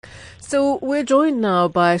So we're joined now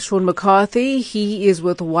by Sean McCarthy. He is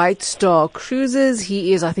with White Star Cruises.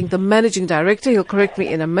 He is, I think, the managing director. He'll correct me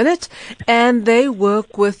in a minute. And they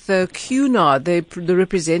work with Cunard, the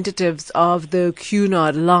representatives of the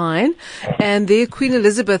Cunard line. And their Queen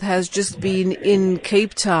Elizabeth has just been in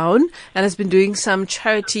Cape Town and has been doing some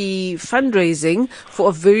charity fundraising for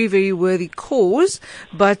a very, very worthy cause.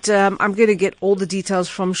 But I'm going to get all the details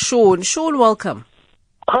from Sean. Sean, welcome.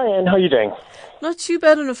 Hi, Anne. How are you doing? Not too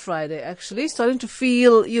bad on a Friday, actually. Starting to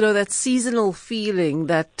feel, that seasonal feeling,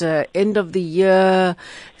 that end of the year,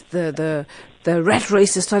 the rat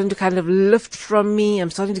race is starting to kind of lift from me. I'm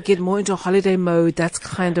starting to get more into holiday mode. That's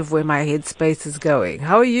kind of where my headspace is going.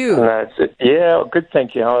 How are you? Yeah, good,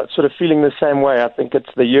 thank you. I'm sort of feeling the same way. I think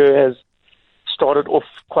the year has started off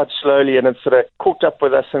quite slowly and it's sort of caught up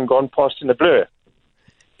with us and gone past in a blur.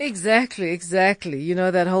 Exactly.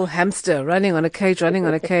 That whole hamster running on a cage,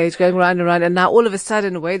 going round and round. And now all of a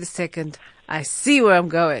sudden, wait a second, I see where I'm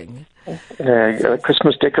going.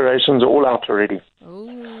 Christmas decorations are all out already.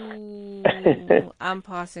 Oh, I'm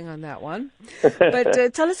passing on that one.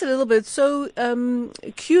 But tell us a little bit. So,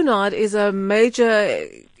 Cunard is a major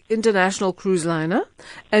international cruise liner,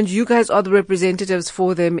 and you guys are the representatives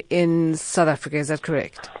for them in South Africa. Is that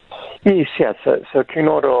correct? Yes, yeah. So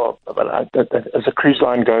Cunard, as a cruise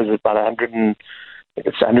line goes, is about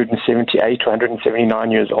 178 to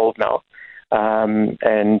 179 years old now.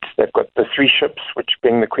 And they've got the three ships, which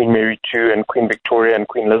being the Queen Mary 2 and Queen Victoria and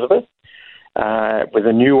Queen Elizabeth, with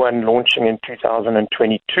a new one launching in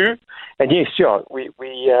 2022. And yes, yeah, we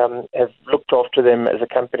have looked after them as a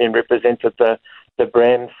company and represented the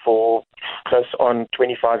brand for close on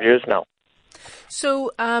 25 years now.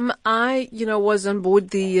 So, I, was on board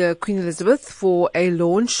the Queen Elizabeth for a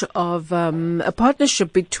launch of a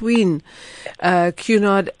partnership between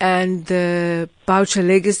Cunard and the Boucher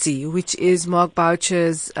Legacy, which is Mark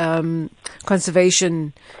Boucher's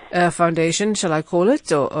conservation foundation, shall I call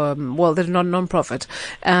it? Or they're non-profit.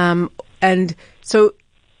 And so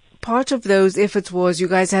part of those efforts was you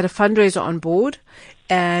guys had a fundraiser on board,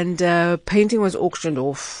 and painting was auctioned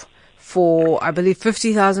off for, I believe,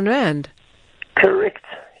 50,000 rand. Correct.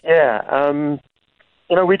 Yeah.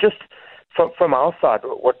 We just from our side,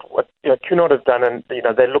 what Cunard have done, and they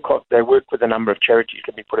work with a number of charities.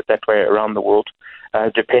 Let me put it that way, around the world,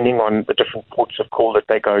 depending on the different ports of call that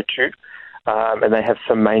they go to, and they have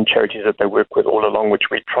some main charities that they work with all along, which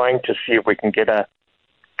we're trying to see if we can get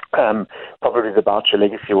probably the Boucher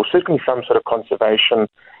Legacy or certainly some sort of conservation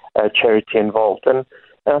charity involved. And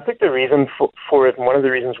I think the reason for it, and one of the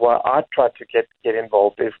reasons why I tried to get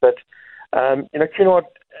involved, is that Cunard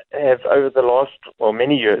have over the last,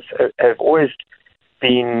 many years, have always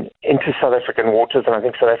been into South African waters, and I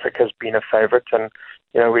think South Africa has been a favourite, and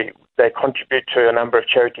they contribute to a number of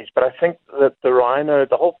charities. But I think that the Rhino,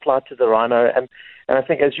 the whole plight of the Rhino, and I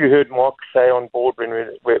think as you heard Mark say on board when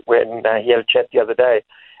he had a chat the other day,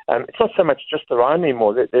 it's not so much just the Rhino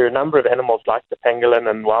anymore. There are a number of animals like the pangolin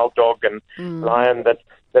and wild dog and lion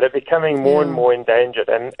that are becoming more and more endangered,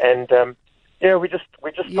 and we just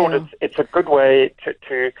thought it's a good way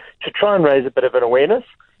to try and raise a bit of an awareness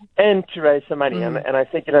and to raise some money. And I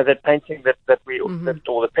think that painting that we or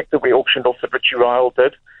the pic that we auctioned off that Richie Ryle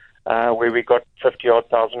did, where we got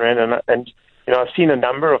 50,000 rand, and I've seen a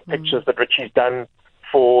number of pictures that Richie's done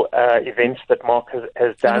for events that Mark has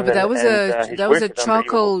done. No, but that was a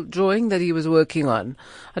charcoal drawing that he was working on.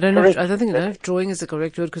 I don't know if drawing is the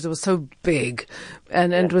correct word, because it was so big,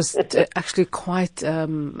 and it was actually quite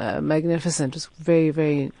magnificent. It was very,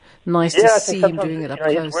 very nice to see him doing it up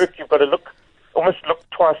close. His work, you've got to almost look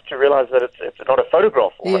twice to realize that it's not a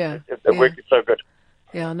photograph. The work is so good.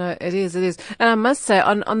 Yeah, no, it is. And I must say,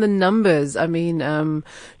 on the numbers, I mean,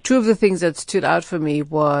 two of the things that stood out for me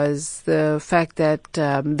was the fact that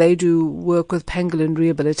they do work with pangolin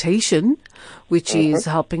rehabilitation, which is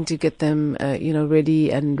helping to get them,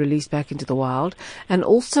 ready and released back into the wild. And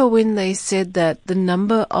also when they said that the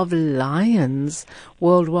number of lions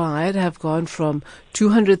worldwide have gone from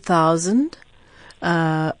 200,000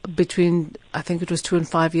 between, I think it was 2 and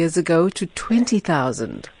 5 years ago, to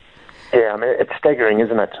 20,000. Yeah, I mean, it's staggering,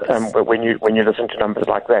 isn't it? When you listen to numbers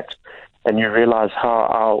like that, and you realize how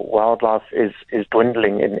our wildlife is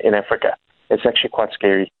dwindling in Africa. It's actually quite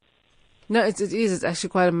scary. No, it is. It's actually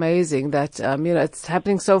quite amazing that it's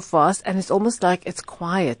happening so fast, and it's almost like it's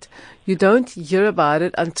quiet. You don't hear about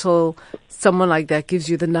it until someone like that gives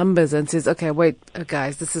you the numbers and says, "Okay, wait,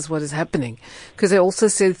 guys, this is what is happening." Because they also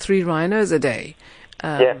said 3 rhinos a day.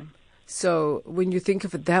 So when you think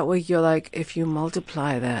of it that way, you're like, if you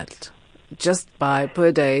multiply that just by per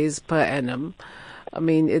days per annum, I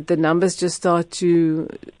mean, the numbers just start to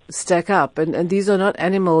stack up, and these are not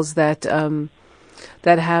animals that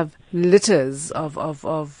have litters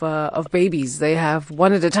of babies. They have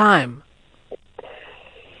one at a time.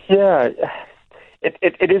 Yeah, it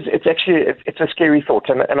is. It's actually it's a scary thought,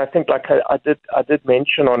 and I think, like I did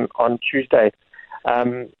mention on Tuesday,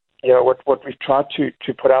 what we've tried to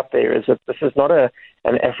put out there is that this is not an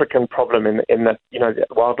African problem in that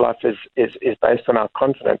wildlife is based on our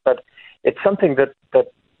continent, but it's something that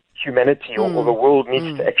humanity or the world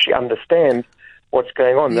needs to actually understand what's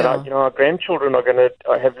going on. Yeah. That our grandchildren are going to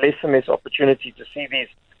have less and less opportunity to see this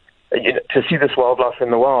wildlife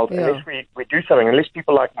in the wild unless we do something. Unless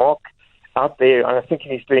people like Mark out there, and I think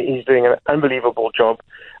he's doing an unbelievable job,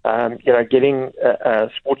 getting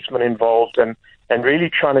sportsmen involved and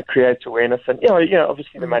really trying to create awareness. And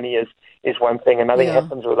obviously the money is one thing, and nothing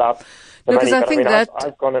happens without the money. I think that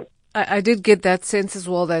I've gone and I did get that sense as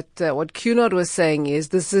well that what Cunard was saying is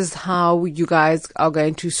this is how you guys are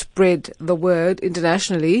going to spread the word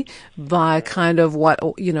internationally by kind of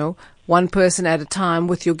one person at a time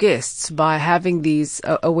with your guests, by having these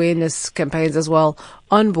awareness campaigns as well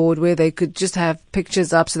on board, where they could just have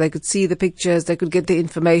pictures up so they could see the pictures, they could get the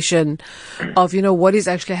information of, what is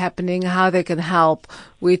actually happening, how they can help,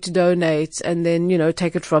 where to donate, and then,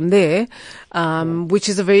 take it from there, which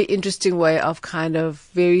is a very interesting way of kind of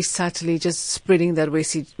very subtly just spreading that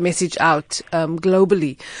message out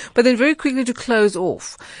globally. But then very quickly to close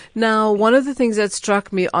off. Now, one of the things that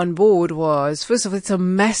struck me on board was, first of all, it's a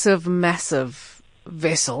massive, massive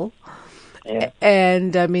vessel. Yeah.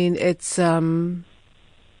 And I mean, it's,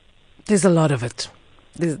 there's a lot of it.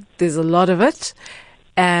 There's a lot of it.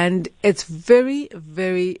 And it's very,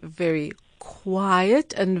 very, very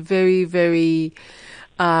quiet and very, very,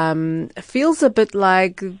 feels a bit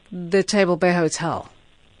like the Table Bay Hotel.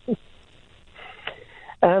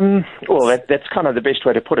 Well, that's kind of the best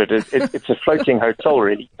way to put it. It's a floating hotel,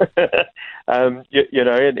 really. In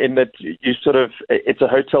that you sort of, it's a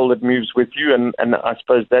hotel that moves with you, and I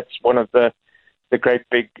suppose that's one of the great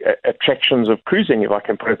big attractions of cruising, if I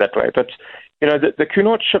can put it that way. But the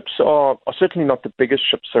Cunard ships are certainly not the biggest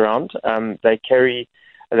ships around. They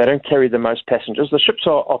don't carry the most passengers. The ships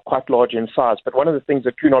are quite large in size, but one of the things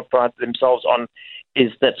that Cunard pride themselves on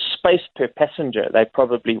is that space per passenger. They're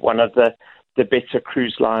probably one of the better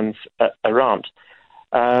cruise lines around.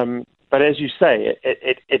 But as you say,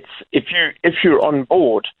 it's if you're on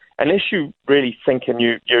board, unless you really think and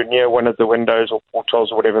you're near one of the windows or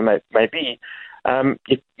portals or whatever it may be,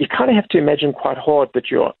 you kind of have to imagine quite hard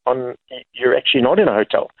that you're actually not in a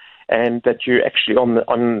hotel and that you're actually on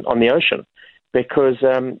the ocean, because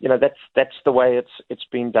that's the way it's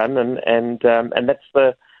been done, and that's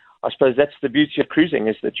I suppose that's the beauty of cruising,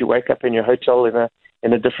 is that you wake up in your hotel in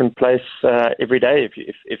a different place every day,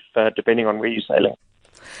 if depending on where you're sailing.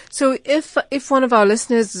 So if one of our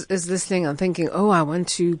listeners is listening and thinking, I want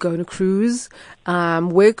to go on a cruise,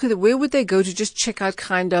 where would they go to just check out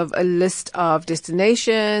kind of a list of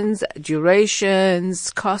destinations,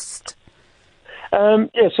 durations, cost?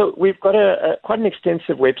 So we've got quite an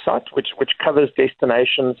extensive website which covers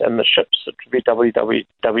destinations and the ships. It would be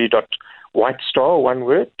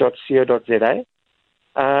www.whitestar.co.za.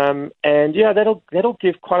 That'll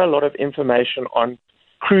give quite a lot of information on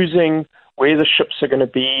cruising, where the ships are going to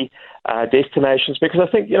be, destinations, because I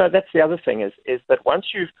think, that's the other thing is that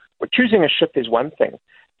choosing a ship is one thing,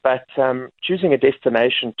 but choosing a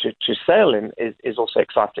destination to sail in is also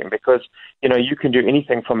exciting, because, you can do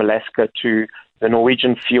anything from Alaska to the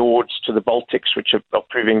Norwegian fjords to the Baltics, which are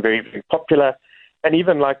proving very, very popular. And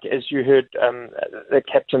even like, as you heard the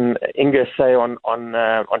Captain Inga say on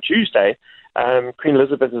Tuesday, Queen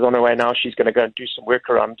Elizabeth is on her way now. She's going to go and do some work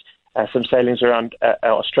around some sailings around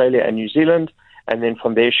Australia and New Zealand, and then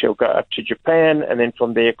from there she'll go up to Japan, and then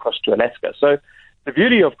from there across to Alaska. So the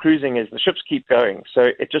beauty of cruising is the ships keep going,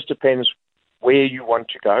 so it just depends where you want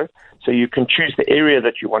to go. So you can choose the area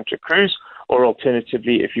that you want to cruise, or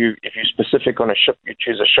alternatively, if you're specific on a ship, you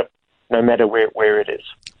choose a ship no matter where it is.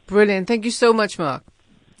 Brilliant. Thank you so much, Mark.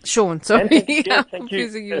 Sean, sorry. Thank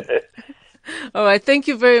you. All right. Thank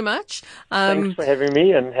you very much. Thanks for having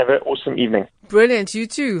me, and have an awesome evening. Brilliant. You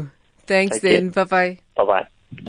too. Thanks then. Bye-bye. Bye-bye.